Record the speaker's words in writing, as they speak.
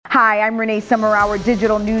Hi, I'm Renee Summerauer,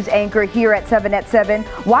 digital news anchor here at 7 at 7.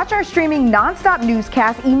 Watch our streaming nonstop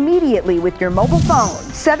newscast immediately with your mobile phone.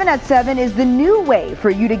 7 at 7 is the new way for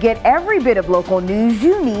you to get every bit of local news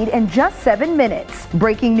you need in just 7 minutes.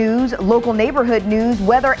 Breaking news, local neighborhood news,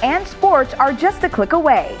 weather, and sports are just a click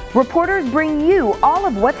away. Reporters bring you all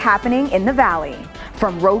of what's happening in the Valley.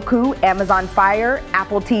 From Roku, Amazon Fire,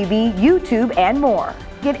 Apple TV, YouTube, and more.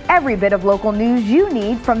 Get every bit of local news you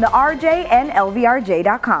need from the RJ and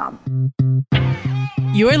LVRJ.com.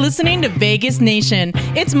 You're listening to Vegas Nation.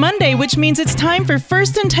 It's Monday, which means it's time for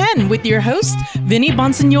First and 10 with your hosts, Vinny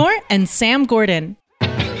Bonsignor and Sam Gordon.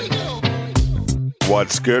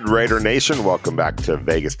 What's good, Raider Nation? Welcome back to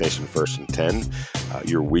Vegas Nation First and 10,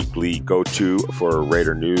 your weekly go-to for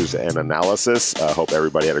Raider news and analysis. Hope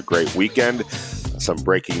everybody had a great weekend. Some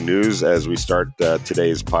breaking news as we start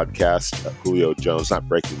today's podcast. Julio Jones, not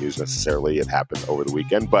breaking news necessarily, it happened over the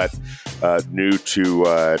weekend, but new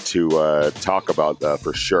to talk about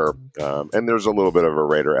for sure. And there's a little bit of a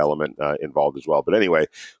Raider element involved as well. But anyway,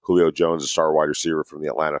 Julio Jones, a star wide receiver from the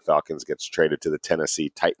Atlanta Falcons, gets traded to the Tennessee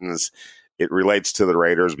Titans. It relates to the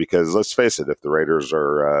Raiders because, let's face it, if the Raiders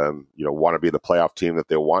are want to be the playoff team that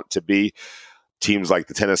they want to be, teams like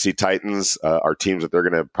the Tennessee Titans are teams that they're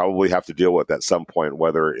going to probably have to deal with at some point,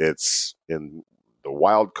 whether it's in the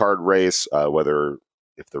wild card race, whether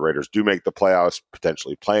if the Raiders do make the playoffs,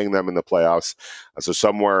 potentially playing them in the playoffs. So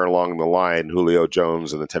somewhere along the line, Julio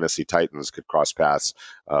Jones and the Tennessee Titans could cross paths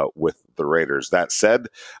with the Raiders. That said,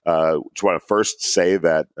 I just want to first say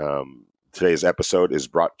that today's episode is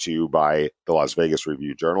brought to you by the Las Vegas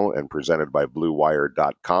Review-Journal and presented by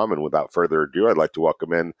BlueWire.com. And without further ado, I'd like to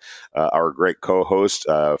welcome in our great co-host,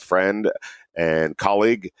 friend, and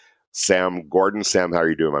colleague, Sam Gordon. Sam, how are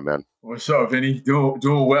you doing, my man? What's up, Vinny? Doing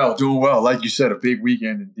well. Like you said, a big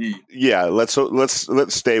weekend indeed. Yeah, let's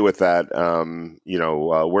stay with that.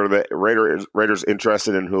 Were the Raiders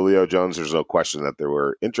interested in Julio Jones? There's no question that they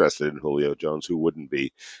were interested in Julio Jones. Who wouldn't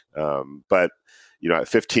be? But at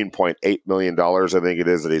 $15.8 million, I think it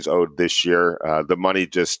is, that he's owed this year, the money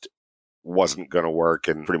just wasn't going to work,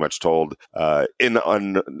 and pretty much told in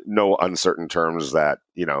no uncertain terms that,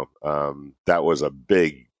 that was a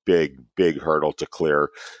big hurdle to clear,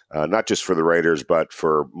 not just for the Raiders, but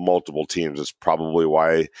for multiple teams. It's probably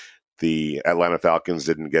why the Atlanta Falcons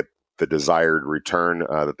didn't get the desired return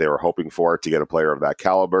that they were hoping for to get a player of that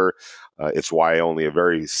caliber. It's why only a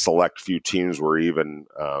very select few teams were even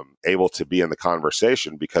able to be in the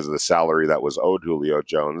conversation because of the salary that was owed Julio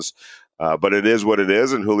Jones. But it is what it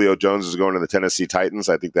is, and Julio Jones is going to the Tennessee Titans.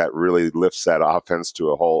 I think that really lifts that offense to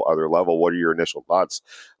a whole other level. What are your initial thoughts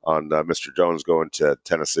on Mr. Jones going to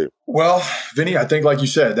Tennessee? Well, Vinny, I think, like you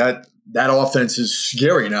said, that offense is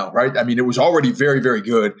scary now, right? I mean, it was already very, very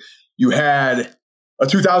good. You had a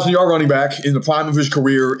 2,000-yard running back in the prime of his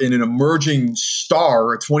career, in an emerging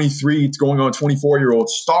star, a 23 going on 24-year-old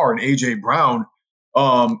star in A.J. Brown,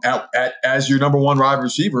 as your number one wide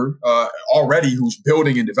receiver already, who's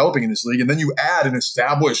building and developing in this league. And then you add an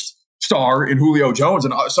established star in Julio Jones,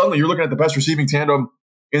 and suddenly you're looking at the best receiving tandem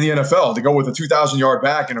in the NFL to go with a 2,000-yard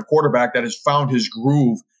back and a quarterback that has found his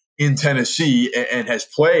groove in Tennessee and has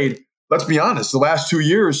played, let's be honest, the last 2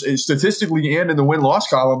 years, statistically and in the win-loss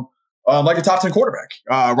column, like a top 10 quarterback.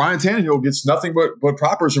 Ryan Tannehill gets nothing but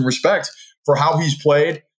propers and respect for how he's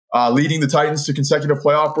played, leading the Titans to consecutive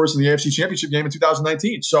playoff berths in the AFC Championship game in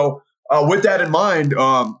 2019. So with that in mind,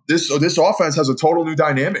 this offense has a total new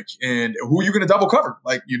dynamic. And who are you going to double cover?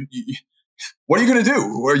 Like, what are you going to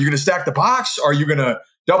do? Are you going to stack the box? Are you going to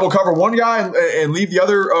double cover one guy and leave the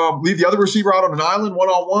other receiver out on an island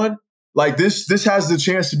one-on-one? Like, this has the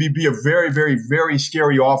chance to be a very, very, very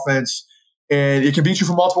scary offense. And it can beat you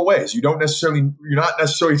from multiple ways. You're not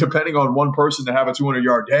necessarily depending on one person to have a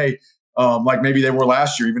 200-yard day, like maybe they were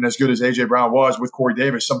last year. Even as good as A.J. Brown was with Corey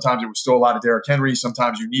Davis, sometimes it was still a lot of Derrick Henry.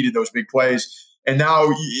 Sometimes you needed those big plays. And now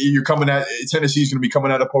you're Tennessee's going to be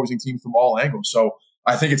coming at opposing teams from all angles. So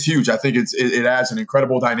I think it's huge. I think it adds an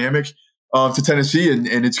incredible dynamic to Tennessee,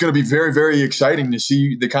 and it's going to be very, very exciting to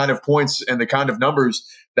see the kind of points and the kind of numbers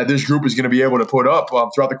that this group is going to be able to put up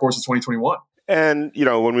throughout the course of 2021. And,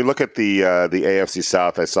 when we look at the AFC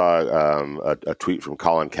South, I saw a tweet from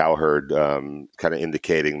Colin Cowherd kind of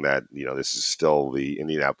indicating that, this is still the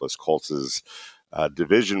Indianapolis Colts'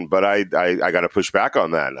 division. But I got to push back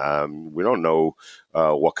on that. We don't know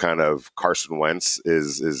what kind of Carson Wentz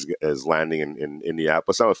is landing in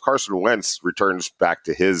Indianapolis. Now, if Carson Wentz returns back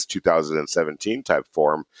to his 2017 type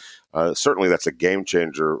form, certainly that's a game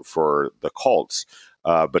changer for the Colts.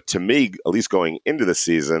 But to me, at least going into the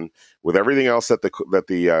season, with everything else that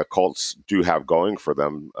the Colts do have going for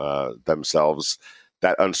them themselves,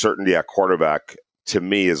 that uncertainty at quarterback to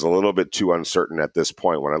me, is a little bit too uncertain at this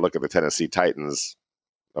point. When I look at the Tennessee Titans,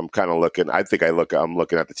 I'm kind of looking. I'm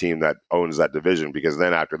looking at the team that owns that division, because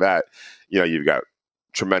then after that, you've got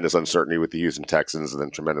tremendous uncertainty with the Houston Texans, and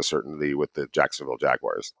then tremendous certainty with the Jacksonville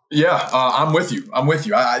Jaguars. Yeah, I'm with you.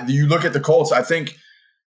 You look at the Colts. I think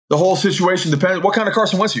the whole situation depends. What kind of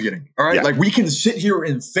Carson Wentz are you getting? All right, Like, we can sit here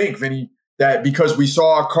and think, Vinny, that because we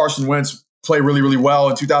saw Carson Wentz play really, really well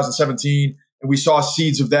in 2017, and we saw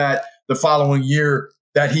seeds of that the following year,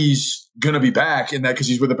 that he's going to be back, and that because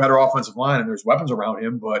he's with a better offensive line and there's weapons around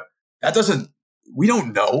him. But we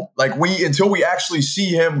don't know. Like, until we actually see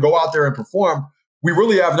him go out there and perform, we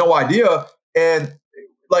really have no idea. And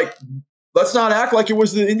like, let's not act like it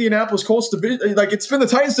was the Indianapolis Colts division. Like, it's been the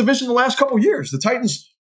Titans division the last couple of years. The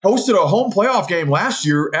Titans hosted a home playoff game last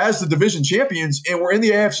year as the division champions, and were in the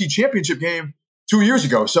AFC Championship game 2 years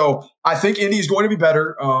ago. So I think Indy is going to be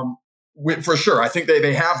better. For sure. I think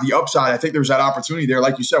they have the upside. I think there's that opportunity there.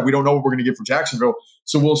 Like you said, we don't know what we're going to get from Jacksonville.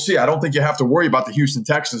 So we'll see. I don't think you have to worry about the Houston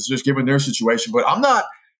Texans, just given their situation. But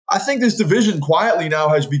I think this division quietly now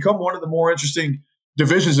has become one of the more interesting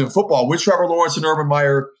divisions in football, with Trevor Lawrence and Urban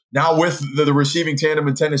Meyer, now with the receiving tandem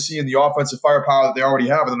in Tennessee and the offensive firepower that they already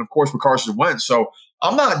have. And then, of course, with Carson Wentz. So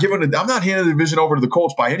I'm not handing the division over to the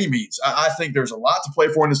Colts by any means. I think there's a lot to play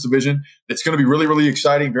for in this division. It's going to be really, really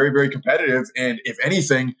exciting, very, very competitive. And if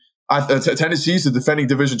anything, Tennessee's the defending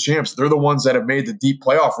division champs. They're the ones that have made the deep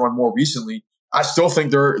playoff run more recently. I still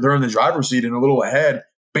think they're in the driver's seat and a little ahead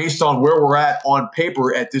based on where we're at on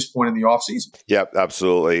paper at this point in the offseason. Yep,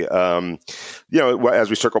 absolutely. As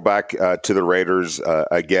we circle back to the Raiders,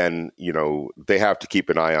 again, they have to keep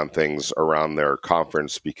an eye on things around their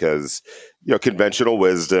conference, because, conventional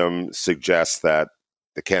wisdom suggests that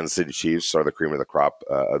the Kansas City Chiefs are the cream of the crop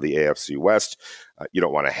of the AFC West. You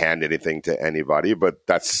don't want to hand anything to anybody, but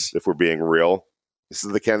that's, if we're being real, this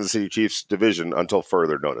is the Kansas City Chiefs division until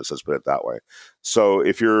further notice, let's put it that way. So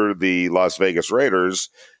if you're the Las Vegas Raiders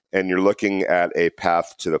and you're looking at a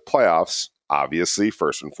path to the playoffs, obviously,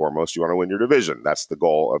 first and foremost, you want to win your division. That's the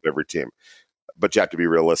goal of every team. But you have to be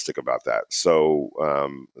realistic about that. So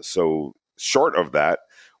short of that,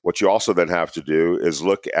 what you also then have to do is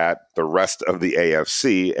look at the rest of the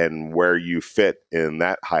AFC and where you fit in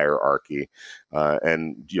that hierarchy.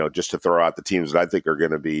 Just to throw out the teams that I think are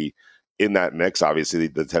going to be in that mix, obviously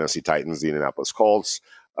the Tennessee Titans, the Indianapolis Colts,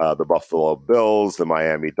 the Buffalo Bills, the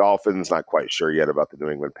Miami Dolphins, not quite sure yet about the New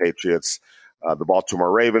England Patriots, the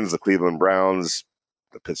Baltimore Ravens, the Cleveland Browns,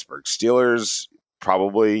 the Pittsburgh Steelers,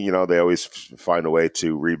 probably, they always find a way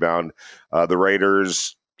to rebound, the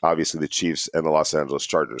Raiders, obviously the Chiefs, and the Los Angeles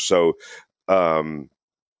Chargers. So I'm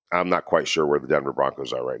not quite sure where the Denver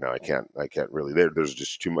Broncos are right now. I can't really. There's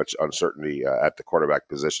just too much uncertainty at the quarterback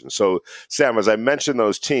position. So, Sam, as I mentioned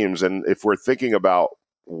those teams, and if we're thinking about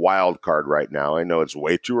wild card right now, I know it's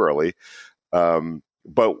way too early,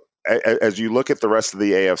 but as you look at the rest of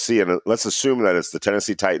the AFC, and let's assume that it's the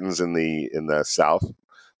Tennessee Titans in the South,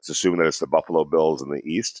 let's assume that it's the Buffalo Bills in the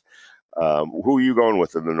East. Who are you going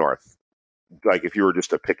with in the North? Like, if you were just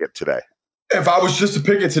to pick it today. If I was just to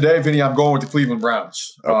pick it today, Vinny, I'm going with the Cleveland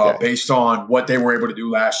Browns, based on what they were able to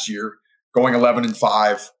do last year, going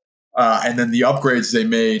 11-5, and then the upgrades they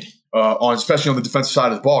made especially on the defensive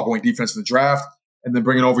side of the ball, going defense in the draft, and then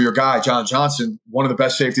bringing over your guy, John Johnson, one of the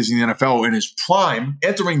best safeties in the NFL in his prime,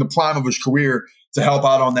 entering the prime of his career to help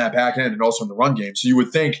out on that back end and also in the run game. So you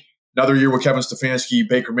would think another year with Kevin Stefanski,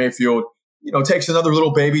 Baker Mayfield, takes another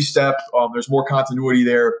little baby step. There's more continuity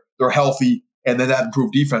there. They're healthy. And then that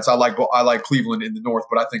improved defense. I like Cleveland in the North,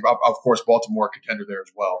 but I think, of course, Baltimore a contender there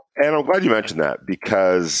as well. And I'm glad you mentioned that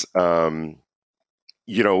because,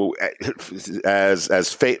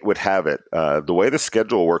 as fate would have it, the way the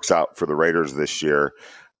schedule works out for the Raiders this year,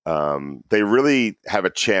 they really have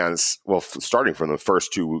a chance, starting from the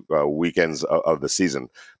first two weekends of the season,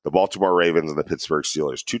 the Baltimore Ravens and the Pittsburgh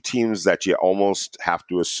Steelers, two teams that you almost have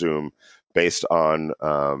to assume based on,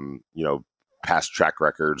 past track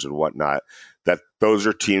records and whatnot, that those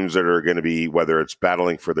are teams that are going to be, whether it's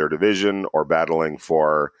battling for their division or battling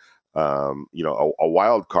for, a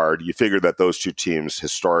wild card. You figure that those two teams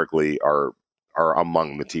historically are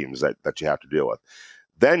among the teams that you have to deal with.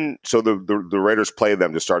 Then, so the Raiders play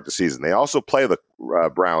them to start the season. They also play the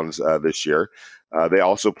Browns this year. They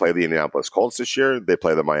also play the Indianapolis Colts this year. They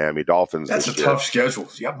play the Miami Dolphins this year. That's a tough schedule.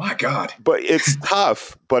 Yeah, my God. But it's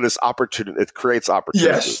tough, but it's opportunity. It creates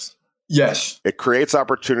opportunities. Yes. It creates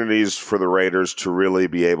opportunities for the Raiders to really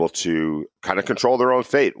be able to kind of control their own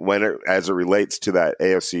fate as it relates to that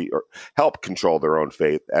AFC, or help control their own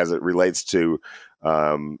fate as it relates to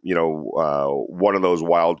one of those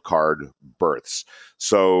wild card berths.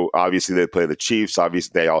 So obviously they play the Chiefs.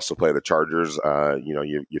 Obviously they also play the Chargers.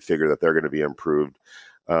 You figure that they're going to be improved.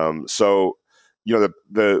 If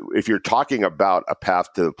you're talking about a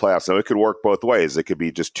path to the playoffs, now it could work both ways. It could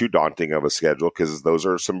be just too daunting of a schedule because those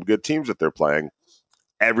are some good teams that they're playing.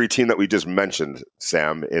 Every team that we just mentioned,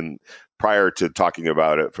 Sam, prior to talking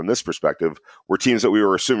about it from this perspective, were teams that we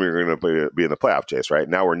were assuming were going to be in the playoff chase, right?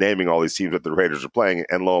 Now we're naming all these teams that the Raiders are playing,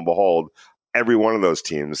 and lo and behold, every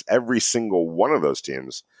single one of those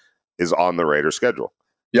teams is on the Raiders schedule.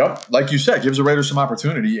 Yep. Like you said, gives the Raiders some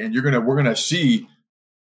opportunity, and we're going to see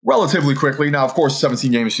relatively quickly. Now, of course,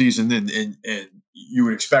 17-game season, and you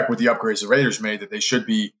would expect with the upgrades the Raiders made that they should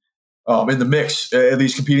be in the mix, at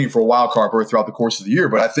least competing for a wild card berth throughout the course of the year.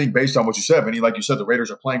 But I think based on what you said, Vinny, like you said, the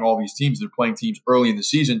Raiders are playing all these teams. They're playing teams early in the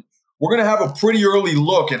season. We're going to have a pretty early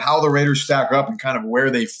look at how the Raiders stack up and kind of where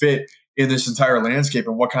they fit in this entire landscape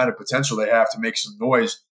and what kind of potential they have to make some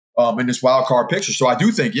noise in this wild card picture. So I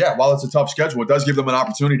do think, while it's a tough schedule, it does give them an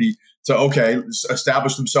opportunity to,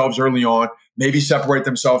 establish themselves early on, maybe separate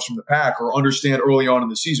themselves from the pack, or understand early on in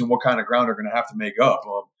the season what kind of ground they're going to have to make up.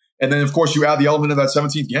 And then, of course, you add the element of that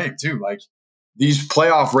 17th game, too. Like, these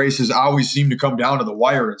playoff races always seem to come down to the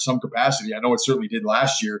wire in some capacity. I know it certainly did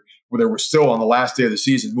last year, where there were still on the last day of the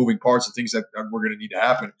season moving parts and things that were going to need to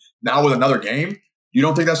happen. Now with another game, you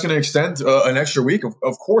don't think that's going to extend an extra week?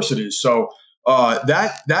 Of course it is. So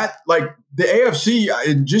that like the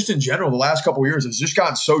AFC, just in general, the last couple of years has just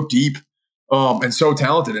gotten so deep and so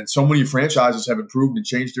talented, and so many franchises have improved and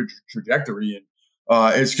changed their trajectory. And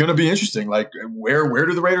it's going to be interesting. Like, where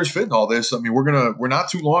do the Raiders fit in all this? I mean, we're not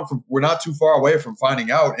too far away from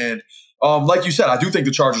finding out. And like you said, I do think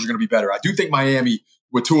the Chargers are going to be better. I do think Miami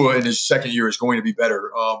with Tua in his second year is going to be better.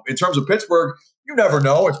 In terms of Pittsburgh, you never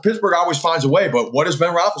know. Pittsburgh always finds a way. But what does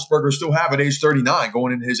Ben Roethlisberger still have at age 39,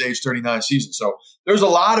 going into his age 39 season? So there's a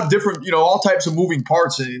lot of different, all types of moving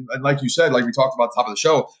parts. And like you said, like we talked about at the top of the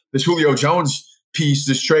show, this Julio Jones piece,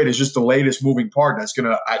 this trade is just the latest moving part that's going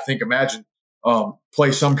to, I think,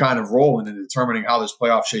 play some kind of role in determining how this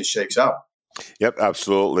playoff chase shakes out. Yep,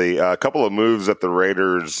 absolutely. A couple of moves that the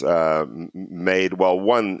Raiders made. Well,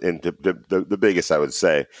 one, and the biggest, I would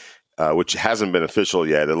say, which hasn't been official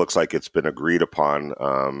yet. It looks like it's been agreed upon.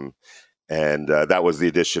 And that was the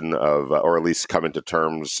addition of, or at least coming to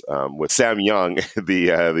terms with Sam Young,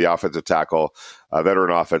 the offensive tackle,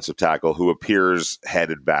 veteran offensive tackle, who appears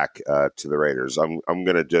headed back to the Raiders. I'm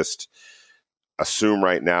going to just assume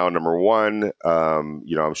right now, number one,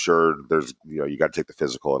 I'm sure there's, you got to take the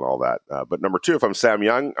physical and all that. But number two, if I'm Sam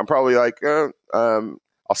Young, I'm probably like, I'll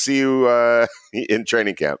see you in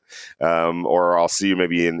training camp, or I'll see you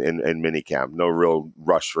maybe in mini camp. No real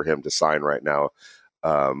rush for him to sign right now.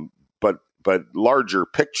 But larger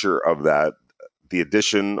picture of that, the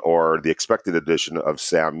addition or the expected addition of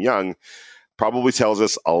Sam Young probably tells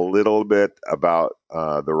us a little bit about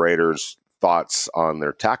the Raiders' thoughts on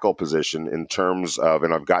their tackle position in terms of,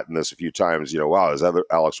 and I've gotten this a few times, wow, is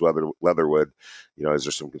Alex Leatherwood, is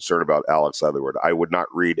there some concern about Alex Leatherwood? I would not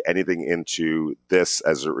read anything into this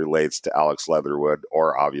as it relates to Alex Leatherwood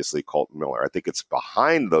or obviously Colton Miller. I think it's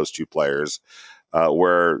behind those two players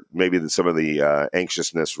where maybe some of the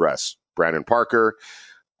anxiousness rests. Brandon Parker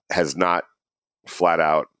has not flat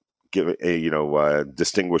out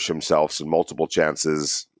distinguished himself in multiple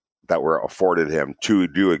chances that were afforded him to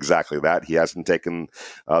do exactly that. He hasn't taken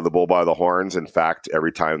the bull by the horns. In fact,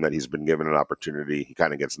 every time that he's been given an opportunity, he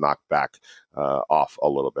kind of gets knocked back off a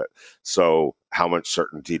little bit. So how much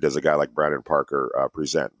certainty does a guy like Brandon Parker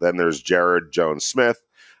present? Then there's Jared Smith-Jones,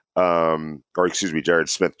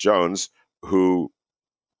 who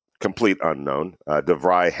complete unknown.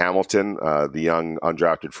 DeVry Hamilton, the young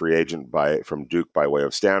undrafted free agent from Duke by way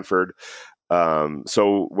of Stanford.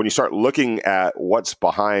 So when you start looking at what's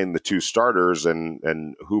behind the two starters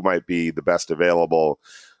and who might be the best available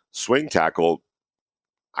swing tackle,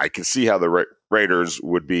 I can see how the Raiders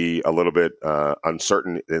would be a little bit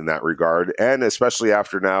uncertain in that regard. And especially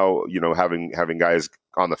after now, having guys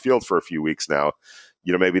on the field for a few weeks now,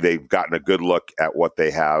 maybe they've gotten a good look at what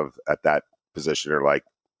they have at that position. Or like,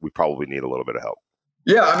 we probably need a little bit of help.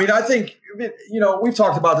 Yeah, I mean, I think, we've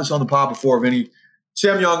talked about this on the pod before, Vinny.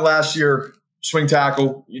 Sam Young last year, swing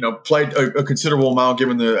tackle, played a considerable amount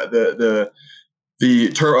given the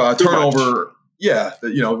turnover. Yeah,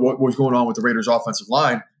 what was going on with the Raiders' offensive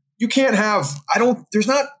line. You can't have. There's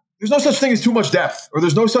no such thing as too much depth, or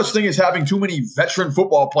there's no such thing as having too many veteran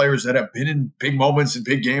football players that have been in big moments and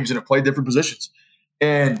big games and have played different positions.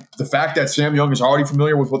 And the fact that Sam Young is already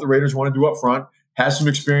familiar with what the Raiders want to do up front, has some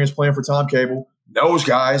experience playing for Tom Cable, knows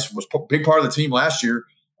guys, was a big part of the team last year.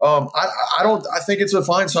 I think it's a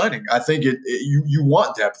fine signing. I think you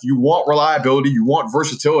want depth, you want reliability, you want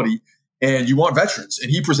versatility, and you want veterans.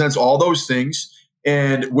 And he presents all those things.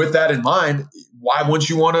 And with that in mind, why wouldn't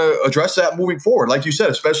you want to address that moving forward? Like you said,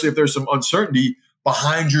 especially if there's some uncertainty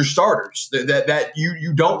behind your starters, that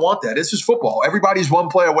you don't want that. It's just football. Everybody's one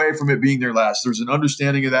play away from it being their last. There's an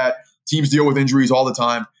understanding of that. Teams deal with injuries all the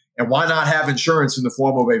time. And why not have insurance in the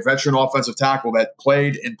form of a veteran offensive tackle that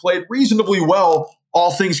played reasonably well,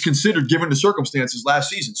 all things considered, given the circumstances last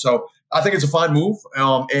season? So I think it's a fine move.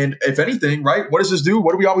 And if anything, right, what does this do?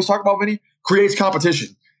 What do we always talk about, Vinny? Creates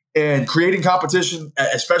competition. And creating competition,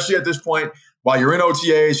 especially at this point, while you're in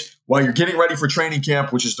OTAs, while you're getting ready for training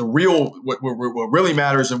camp, which is the real what really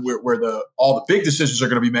matters and where all the big decisions are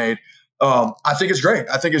going to be made. I think it's great.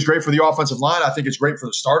 I think it's great for the offensive line. I think it's great for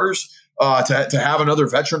the starters to have another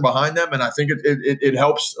veteran behind them, and I think it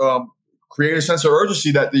helps create a sense of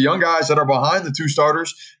urgency that the young guys that are behind the two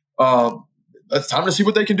starters. It's time to see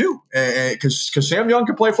what they can do, because Sam Young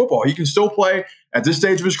can play football. He can still play at this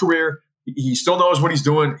stage of his career. He still knows what he's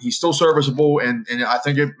doing. He's still serviceable, and I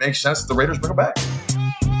think it makes sense that the Raiders bring him back.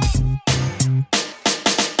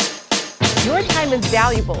 Your time is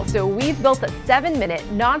valuable, so we've built a 7-minute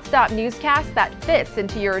nonstop newscast that fits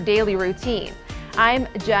into your daily routine. I'm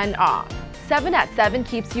Jen Ah. 7 at 7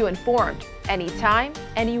 keeps you informed anytime,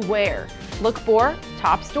 anywhere. Look for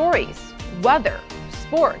top stories, weather,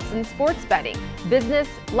 sports and sports betting, business,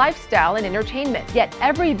 lifestyle, and entertainment. Get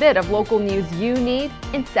every bit of local news you need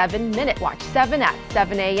in 7 minutes. Watch 7 at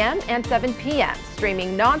 7 a.m. and 7 p.m.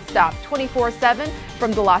 Streaming nonstop 24/7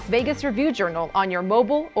 from the Las Vegas Review-Journal on your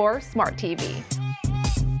mobile or smart TV.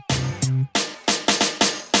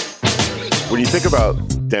 When you think about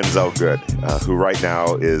Denzelle Good, who right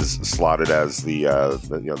now is slotted as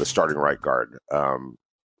the starting right guard,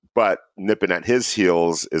 but nipping at his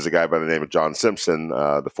heels is a guy by the name of John Simpson,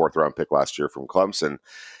 the 4th-round pick last year from Clemson.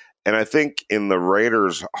 And I think in the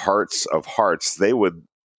Raiders' hearts of hearts, they would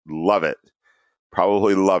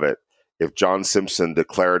probably love it, if John Simpson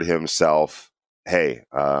declared himself, hey,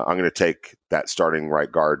 I'm going to take that starting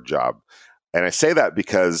right guard job. And I say that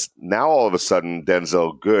because now all of a sudden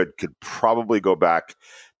Denzelle Good could probably go back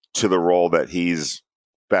to the role that he's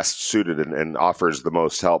best suited and offers the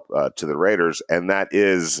most help to the Raiders, and that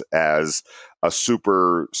is as a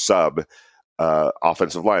super sub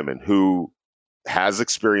offensive lineman who has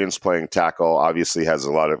experience playing tackle, obviously has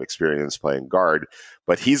a lot of experience playing guard,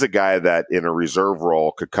 but he's a guy that in a reserve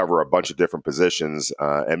role could cover a bunch of different positions,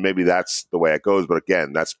 and maybe that's the way it goes. But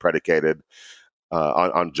again, that's predicated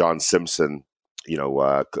on John Simpson,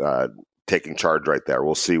 taking charge right there.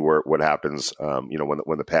 We'll see what happens,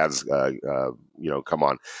 when the pads, come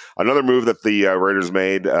on. Another move that the Raiders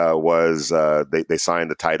made was they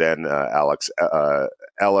signed a tight end, Alex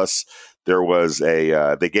Ellis. There was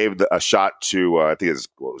they gave a shot to I think it's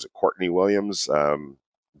Courtney Williams,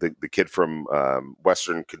 the kid from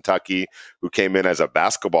Western Kentucky, who came in as a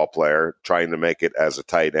basketball player trying to make it as a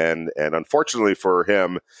tight end, and unfortunately for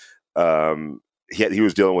him, he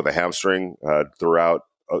was dealing with a hamstring throughout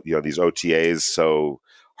these OTAs, so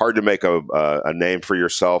hard to make a name for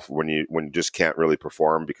yourself when you just can't really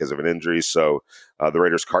perform because of an injury. So the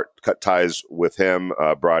Raiders cut ties with him,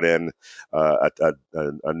 brought in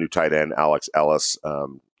a new tight end, Alex Ellis,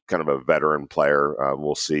 kind of a veteran player.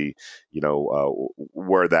 We'll see,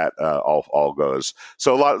 where that all goes.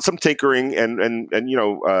 So some tinkering and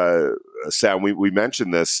Sam, we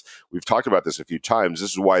mentioned this. We've talked about this a few times.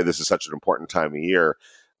 This is why this is such an important time of year.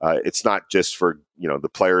 It's not just for the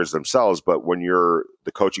players themselves, but when you're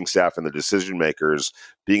the coaching staff and the decision makers,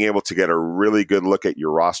 being able to get a really good look at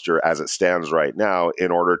your roster as it stands right now, in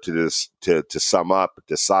order to sum up,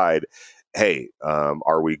 decide, hey,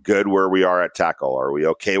 are we good where we are at tackle? Are we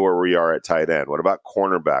okay where we are at tight end? What about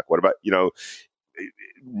cornerback? What about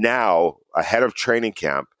now ahead of training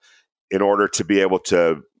camp, in order to be able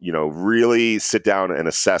to, really sit down and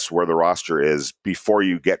assess where the roster is before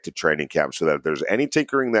you get to training camp, so that if there's any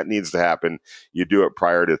tinkering that needs to happen, you do it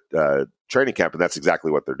prior to training camp, and that's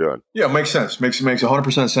exactly what they're doing. Yeah, it makes sense. Makes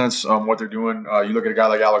 100% sense what they're doing. You look at a guy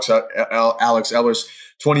like Alex Ellis,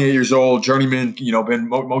 28 years old, journeyman, been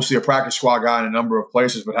mostly a practice squad guy in a number of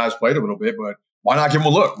places, but has played a little bit. But why not give him a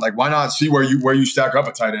look? Like, why not see where you stack up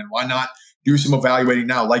at tight end? Why not do some evaluating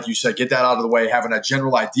now? Like you said, get that out of the way, having a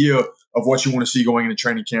general idea of what you want to see going into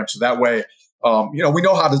training camp. So that way, we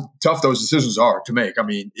know how tough those decisions are to make. I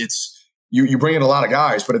mean, it's you bring in a lot of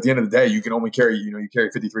guys, but at the end of the day, you can only carry, you carry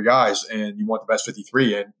 53 guys, and you want the best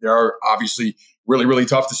 53. And there are obviously really, really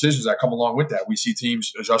tough decisions that come along with that. We see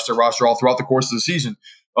teams adjust their roster all throughout the course of the season,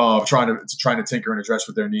 trying to tinker and address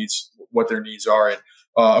what their needs are. And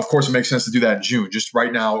of course, it makes sense to do that in June. Just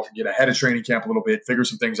right now, get ahead of training camp a little bit, figure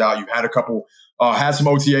some things out. You've had a couple, had some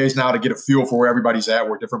OTAs now to get a feel for where everybody's at,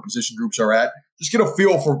 where different position groups are at. Just get a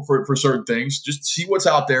feel for certain things. Just see what's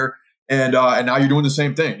out there. And now you're doing the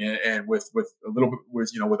same thing. And with a little bit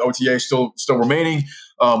with OTA still remaining,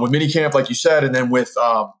 with minicamp, like you said, and then with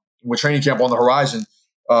training camp on the horizon,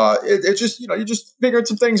 it's just, you're just figuring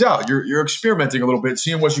some things out. You're experimenting a little bit,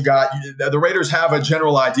 seeing what you got. The Raiders have a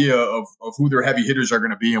general idea of who their heavy hitters are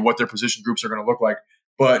going to be and what their position groups are going to look like.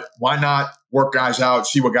 But why not work guys out,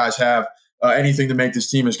 see what guys have, anything to make this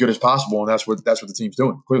team as good as possible, and that's what the team's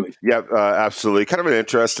doing, clearly. Yeah, absolutely. Kind of an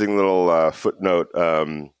interesting little footnote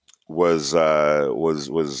was kind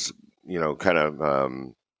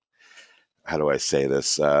of how do I say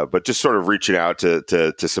this? But just sort of reaching out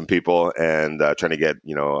to some people and trying to get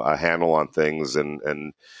a handle on things.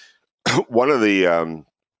 And one of the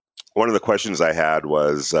questions I had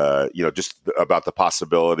was just about the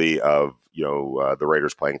possibility of the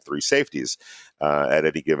Raiders playing three safeties at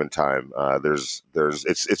any given time.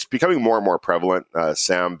 It's becoming more and more prevalent,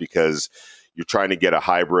 Sam, because you're trying to get a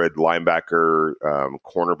hybrid linebacker,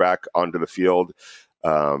 cornerback onto the field.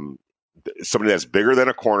 Somebody that's bigger than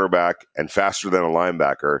a cornerback and faster than a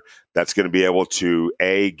linebacker, that's going to be able to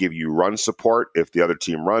give you run support if the other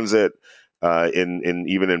team runs it,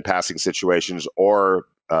 even in passing situations, or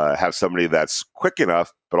have somebody that's quick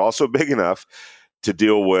enough but also big enough to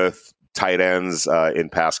deal with tight ends in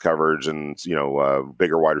pass coverage and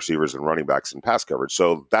bigger wide receivers and running backs in pass coverage.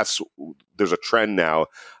 So there's a trend now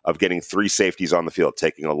of getting three safeties on the field,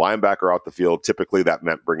 taking a linebacker out the field. Typically that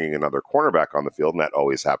meant bringing another cornerback on the field, and that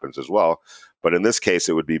always happens as well. But in this case,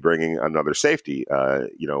 it would be bringing another safety, on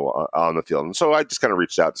the field. And so I just kind of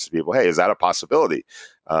reached out to some people. Hey, is that a possibility?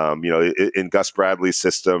 In Gus Bradley's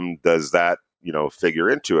system, does that figure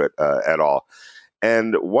into it at all?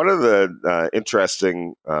 And one of the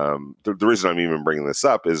interesting, the reason I'm even bringing this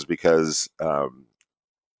up is because the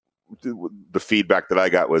feedback that I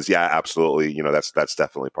got was, yeah, absolutely, that's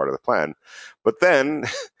definitely part of the plan. But then,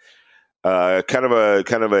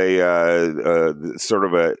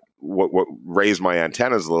 what raised my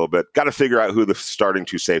antennas a little bit. Got to figure out who the starting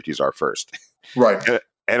two safeties are first, right?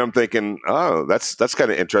 And I'm thinking, oh, that's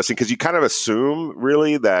kind of interesting, because you kind of assume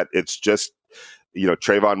really that it's just.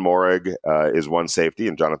 Trayvon Moehrig is one safety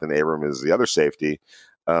and Jonathan Abram is the other safety.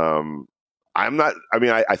 I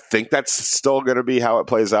think that's still going to be how it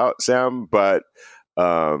plays out, Sam, but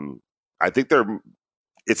I think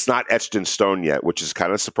it's not etched in stone yet, which is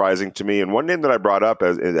kind of surprising to me. And one name that I brought up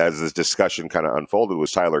as this discussion kind of unfolded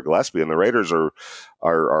was Tyler Gillespie, and the Raiders are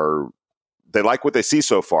they like what they see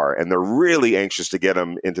so far, and they're really anxious to get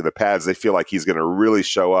him into the pads. They feel like he's going to really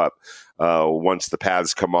show up once the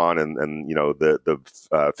pads come on, and the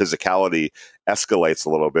physicality escalates a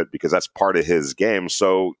little bit, because that's part of his game.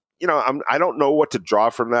 So I don't know what to draw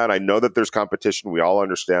from that. I know that there's competition. We all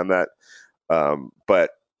understand that, but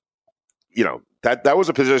that was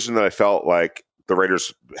a position that I felt like the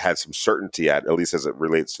Raiders had some certainty at least as it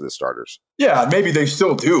relates to the starters. Yeah, maybe they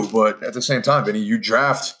still do, but at the same time, Vinny, you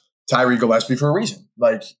draft Tyree Gillespie for a reason.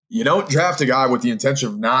 Like, you don't draft a guy with the intention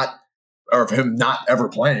of him not ever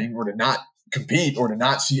playing, or to not compete, or to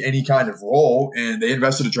not see any kind of role. And they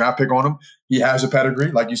invested a draft pick on him. He has a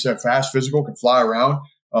pedigree, like you said, fast, physical, can fly around.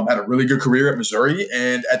 Had a really good career at Missouri,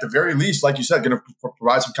 and at the very least, like you said, going to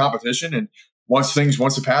provide some competition. And once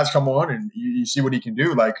the pads come on and you see what he can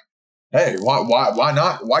do, like, hey, why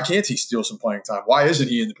not? Why can't he steal some playing time? Why isn't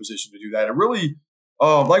he in the position to do that? It really.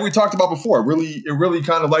 Like we talked about before, it really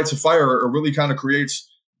kind of lights a fire, or really kind of creates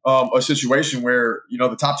a situation where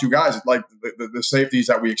the top two guys, like the safeties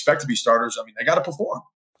that we expect to be starters, I mean, they got to perform,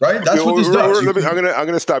 right? That's what this does. I'm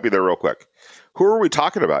gonna stop you there real quick. Who are we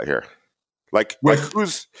talking about here? Like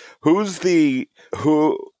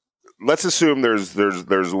who? Let's assume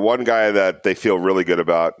there's one guy that they feel really good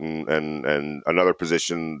about, and another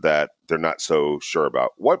position that they're not so sure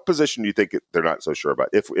about. What position do you think they're not so sure about?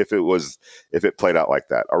 If it played out like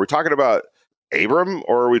that, are we talking about Abram,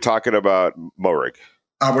 or are we talking about Moehrig?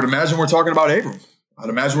 I would imagine we're talking about Abram.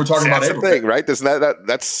 That's the thing, right?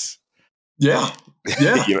 That's yeah.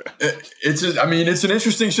 It's an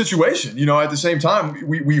interesting situation. At the same time,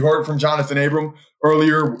 we heard from Jonathan Abram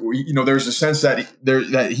earlier. There's a sense that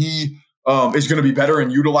he is going to be better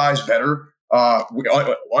and utilized better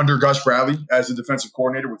under Gus Bradley as the defensive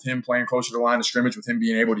coordinator, with him playing closer to the line of scrimmage, with him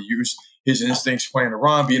being able to use his instincts playing the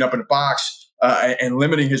run, being up in the box, and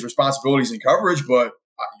limiting his responsibilities in coverage. But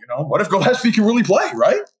what if Gillespie can really play,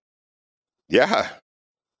 right? Yeah.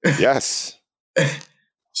 Yes.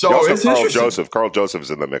 So it's interesting. Carl Joseph's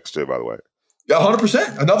in the mix too, by the way. Yeah,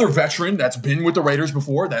 100%. Another veteran that's been with the Raiders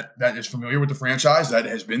before, that is familiar with the franchise, that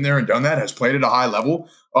has been there and done that, has played at a high level.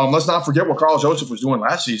 Let's not forget what Karl Joseph was doing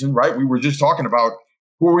last season, right? We were just talking about,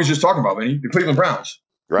 who were we just talking about, Vinny? The Cleveland Browns.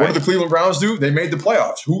 Right. What did the Cleveland Browns do? They made the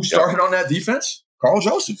playoffs. Who started on that defense? Karl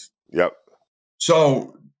Joseph. Yep.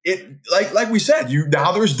 So it like we said,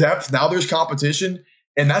 now there's depth, now there's competition,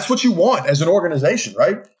 and that's what you want as an organization,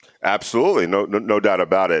 right? Absolutely, no doubt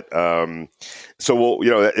about it. So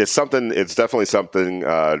it's definitely something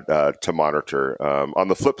to monitor. On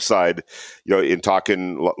the flip side, in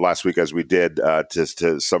talking last week as we did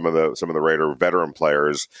to some of the Raider veteran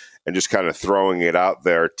players, and just kind of throwing it out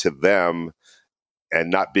there to them, and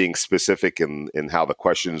not being specific in how the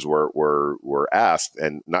questions were asked,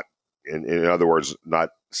 and not in other words, not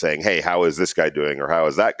saying, hey, how is this guy doing or how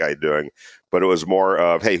is that guy doing? But it was more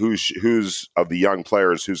of, hey, who's of the young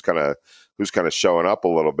players who's kind of showing up a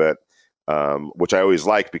little bit, which I always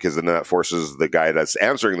like, because then that forces the guy that's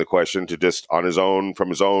answering the question to just from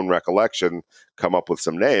his own recollection, come up with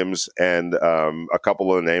some names. And a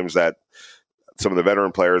couple of the names that some of the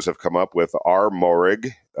veteran players have come up with are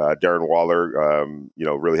Moehrig, Darren Waller.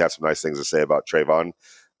 Really had some nice things to say about Trayvon,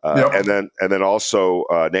 and then also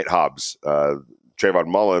Nate Hobbs. Trayvon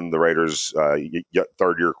Mullen, the Raiders'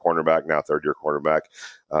 third-year cornerback,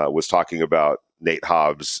 was talking about Nate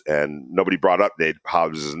Hobbs, and nobody brought up Nate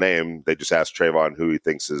Hobbs' name. They just asked Trayvon who he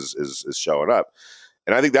thinks is showing up.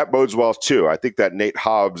 And I think that bodes well, too. I think that Nate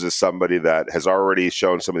Hobbs is somebody that has already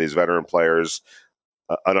shown some of these veteran players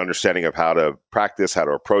an understanding of how to practice, how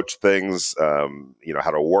to approach things, how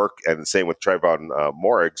to work, and same with Trayvon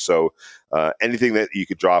Moehrig. So anything that you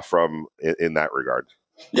could draw from in that regard.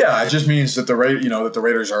 Yeah, it just means that the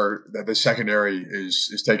Raiders are, that the secondary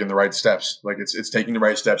is taking the right steps. Like it's taking the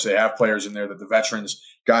right steps. They have players in there that the veterans,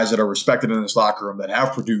 guys that are respected in this locker room, that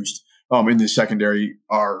have produced in this secondary,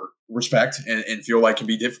 are respect and feel like can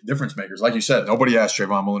be difference makers. Like you said, nobody asked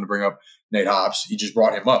Trayvon Mullen to bring up Nate Hobbs. He just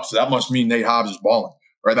brought him up. So that must mean Nate Hobbs is balling,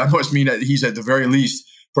 right? That must mean that he's at the very least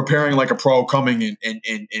preparing like a pro, coming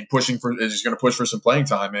and pushing is going to push for some playing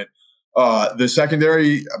time. And the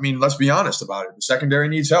secondary, I mean, let's be honest about it. The secondary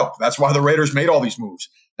needs help. That's why the Raiders made all these moves.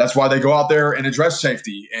 That's why they go out there and address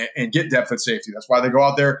safety and get depth at safety. That's why they go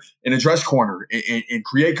out there and address corner and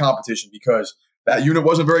create competition, because that unit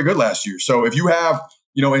wasn't very good last year. So if you have,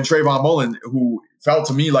 in Trayvon Mullen, who felt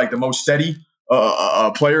to me like the most steady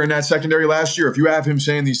player in that secondary last year, if you have him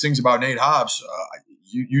saying these things about Nate Hobbs,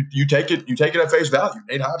 you take it at face value.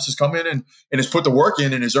 Nate Hobbs has come in and has put the work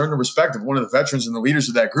in and has earned the respect of one of the veterans and the leaders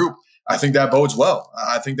of that group. I think that bodes well.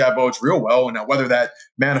 I think that bodes real well. And now whether that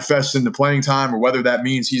manifests in the playing time or whether that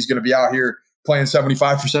means he's going to be out here playing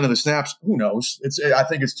 75% of the snaps, who knows? I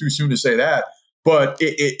think it's too soon to say that. But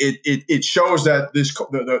it shows that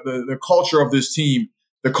the culture of this team,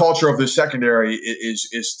 the culture of this secondary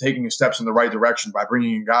is taking steps in the right direction by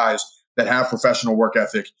bringing in guys that have professional work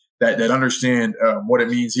ethic, that understand what it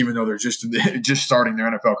means, even though they're just starting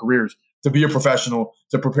their NFL careers, to be a professional,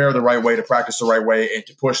 to prepare the right way, to practice the right way, and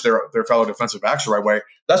to push their fellow defensive backs the right way.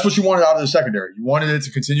 That's what you wanted out of the secondary. You wanted it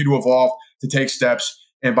to continue to evolve, to take steps.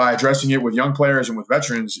 And by addressing it with young players and with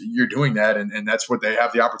veterans, you're doing that. And that's what they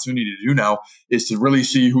have the opportunity to do now, is to really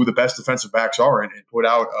see who the best defensive backs are and put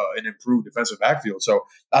out an improved defensive backfield. So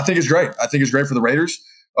I think it's great. I think it's great for the Raiders.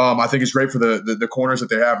 I think it's great for the corners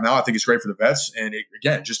that they have now. I think it's great for the vets. And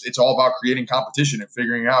it's all about creating competition and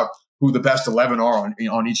figuring out who the best 11 are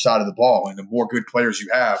on each side of the ball. And the more good players you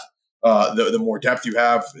have, the more depth you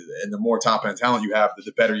have, and the more top end talent you have,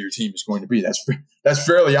 the better your team is going to be. That's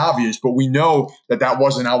fairly obvious, but we know that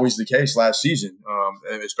wasn't always the case last season,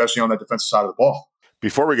 especially on that defensive side of the ball.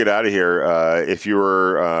 Before we get out of here, if you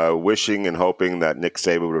were wishing and hoping that Nick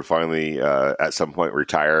Saban would finally at some point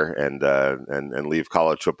retire and leave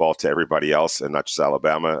college football to everybody else and not just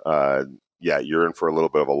Alabama, you're in for a little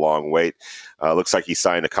bit of a long wait. Looks like he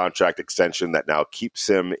signed a contract extension that now keeps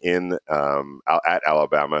him in at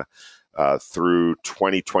Alabama through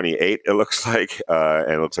 2028, it looks like.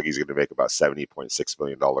 And it looks like he's going to make about $70.6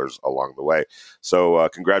 million along the way. So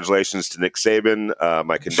congratulations to Nick Saban.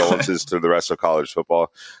 My condolences to the rest of college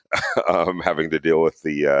football, having to deal with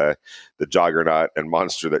the juggernaut and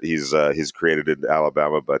monster that he's created in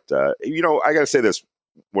Alabama. But, I got to say this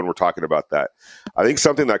when we're talking about that. I think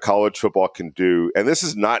something that college football can do, and this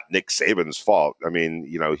is not Nick Saban's fault. I mean,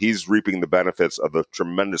 he's reaping the benefits of the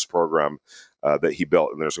tremendous program that he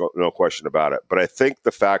built, and there's no question about it. But I think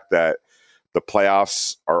the fact that the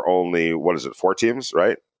playoffs are only, 4 teams,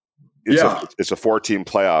 right? It's a 4-team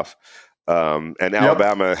playoff. And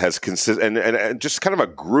Alabama has and just kind of a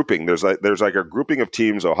grouping. There's like a grouping of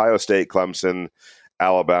teams: Ohio State, Clemson,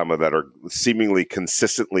 Alabama that are seemingly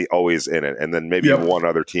consistently always in it, and then maybe one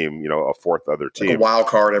other team, a fourth other team, like a wild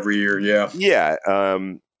card every year. Yeah.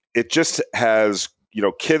 It just has,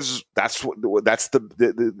 kids. That's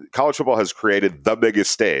the college football has created the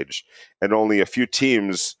biggest stage, and only a few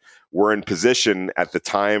teams were in position at the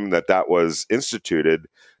time that was instituted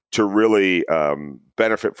to really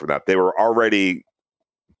benefit from that. They were already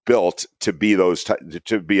built to be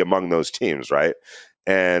to be among those teams, right?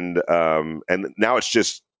 And now it's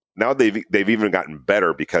just they've even gotten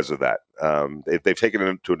better because of that. They've taken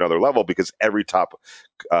it to another level because every top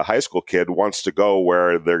high school kid wants to go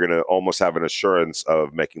where they're going to almost have an assurance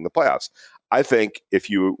of making the playoffs. I think if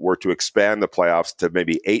you were to expand the playoffs to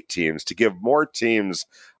maybe 8 teams, to give more teams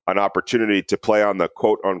an opportunity to play on the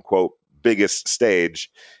quote unquote biggest stage,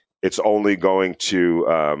 it's only going to,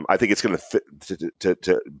 I think it's going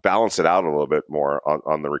to balance it out a little bit more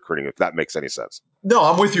on the recruiting, if that makes any sense. No,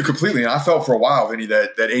 I'm with you completely. And I felt for a while, Vinny,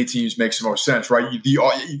 that 8 teams makes the most sense, right?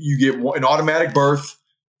 You get an automatic berth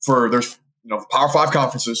there's Power 5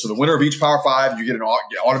 conferences. So the winner of each Power 5, you get an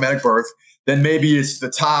automatic berth. Then maybe it's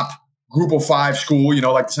the top Group of 5 school,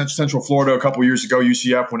 like Central Florida a couple years ago,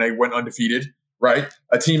 UCF, when they went undefeated, right?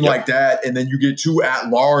 A team like that. And then you get 2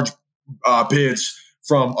 at-large bids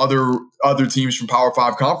from other teams from Power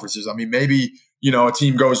 5 conferences. I mean, maybe, a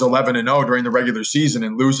team goes 11-0 during the regular season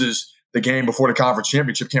and loses the game before the conference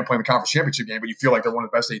championship, can't play in the conference championship game, but you feel like they're one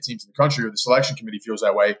of the best 8 teams in the country, or the selection committee feels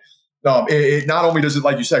that way. It not only does it,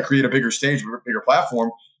 like you said, create a bigger stage, a bigger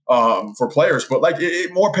platform for players, but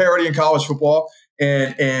more parity in college football.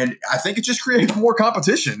 And I think it just creates more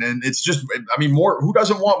competition. And it's just, who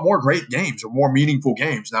doesn't want more great games or more meaningful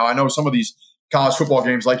games? Now, I know some of these college football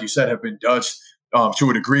games, like you said, have been judged to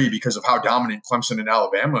a degree because of how dominant Clemson and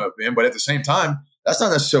Alabama have been. But at the same time, that's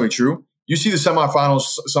not necessarily true. You see the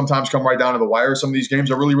semifinals sometimes come right down to the wire. Some of these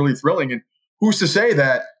games are really, really thrilling. And who's to say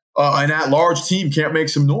that an at-large team can't make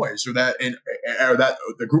some noise, or that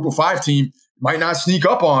the Group of 5 team might not sneak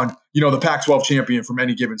up on, the Pac-12 champion from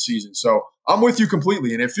any given season. So I'm with you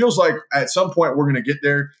completely. And it feels like at some point we're going to get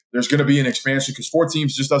there. There's going to be an expansion because 4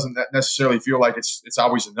 teams just doesn't necessarily feel like it's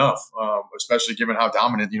always enough, especially given how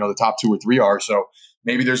dominant, the top 2 or 3 are. So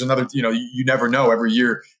maybe there's another, you never know. Every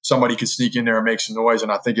year somebody could sneak in there and make some noise.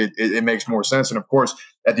 And I think it makes more sense. And of course,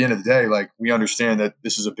 at the end of the day, we understand that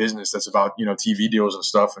this is a business that's about, TV deals and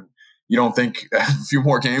stuff. And you don't think a few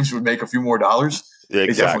more games would make a few more dollars? Exactly.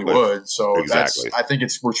 It definitely would. So exactly. I think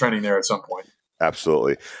we're trending there at some point.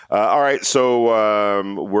 Absolutely. All right. So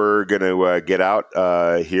we're going to get out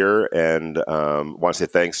here, and want to say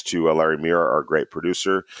thanks to Larry Meir, our great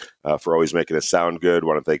producer, for always making us sound good.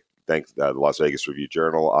 Want to thank the Las Vegas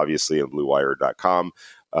Review-Journal, obviously, and BlueWire.com.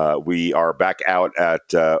 We are back out at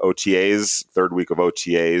OTAs, third week of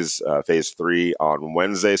OTAs, phase 3 on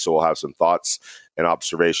Wednesday. So we'll have some thoughts and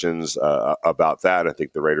observations about that. I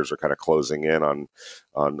think the Raiders are kind of closing in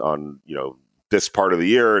on this part of the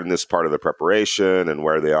year and this part of the preparation and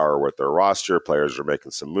where they are with their roster. Players are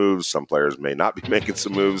making some moves. Some players may not be making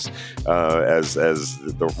some moves as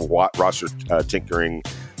the roster tinkering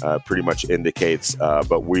pretty much indicates.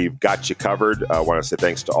 But we've got you covered. I want to say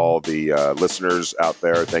thanks to all the listeners out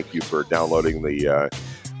there. Thank you for downloading the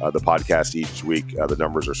podcast each week. The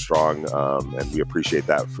numbers are strong, and we appreciate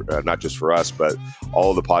that, not just for us, but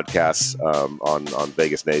all of the podcasts on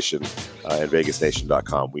Vegas Nation and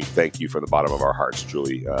VegasNation.com. We thank you from the bottom of our hearts,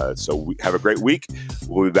 truly. So have a great week.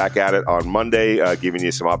 We'll be back at it on Monday, giving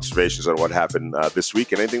you some observations on what happened this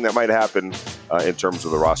week and anything that might happen in terms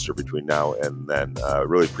of the roster between now and then.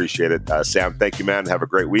 Really appreciate it. Sam, thank you, man. Have a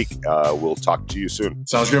great week. We'll talk to you soon.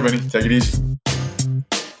 Sounds good, Vinny. Take it easy.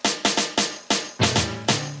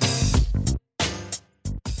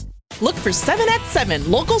 Look for 7 at 7,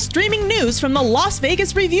 local streaming news from the Las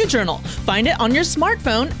Vegas Review-Journal. Find it on your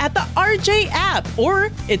smartphone at the RJ app, or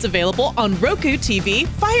it's available on Roku TV,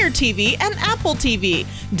 Fire TV, and Apple TV.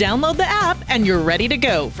 Download the app and you're ready to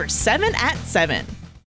go for 7 at 7.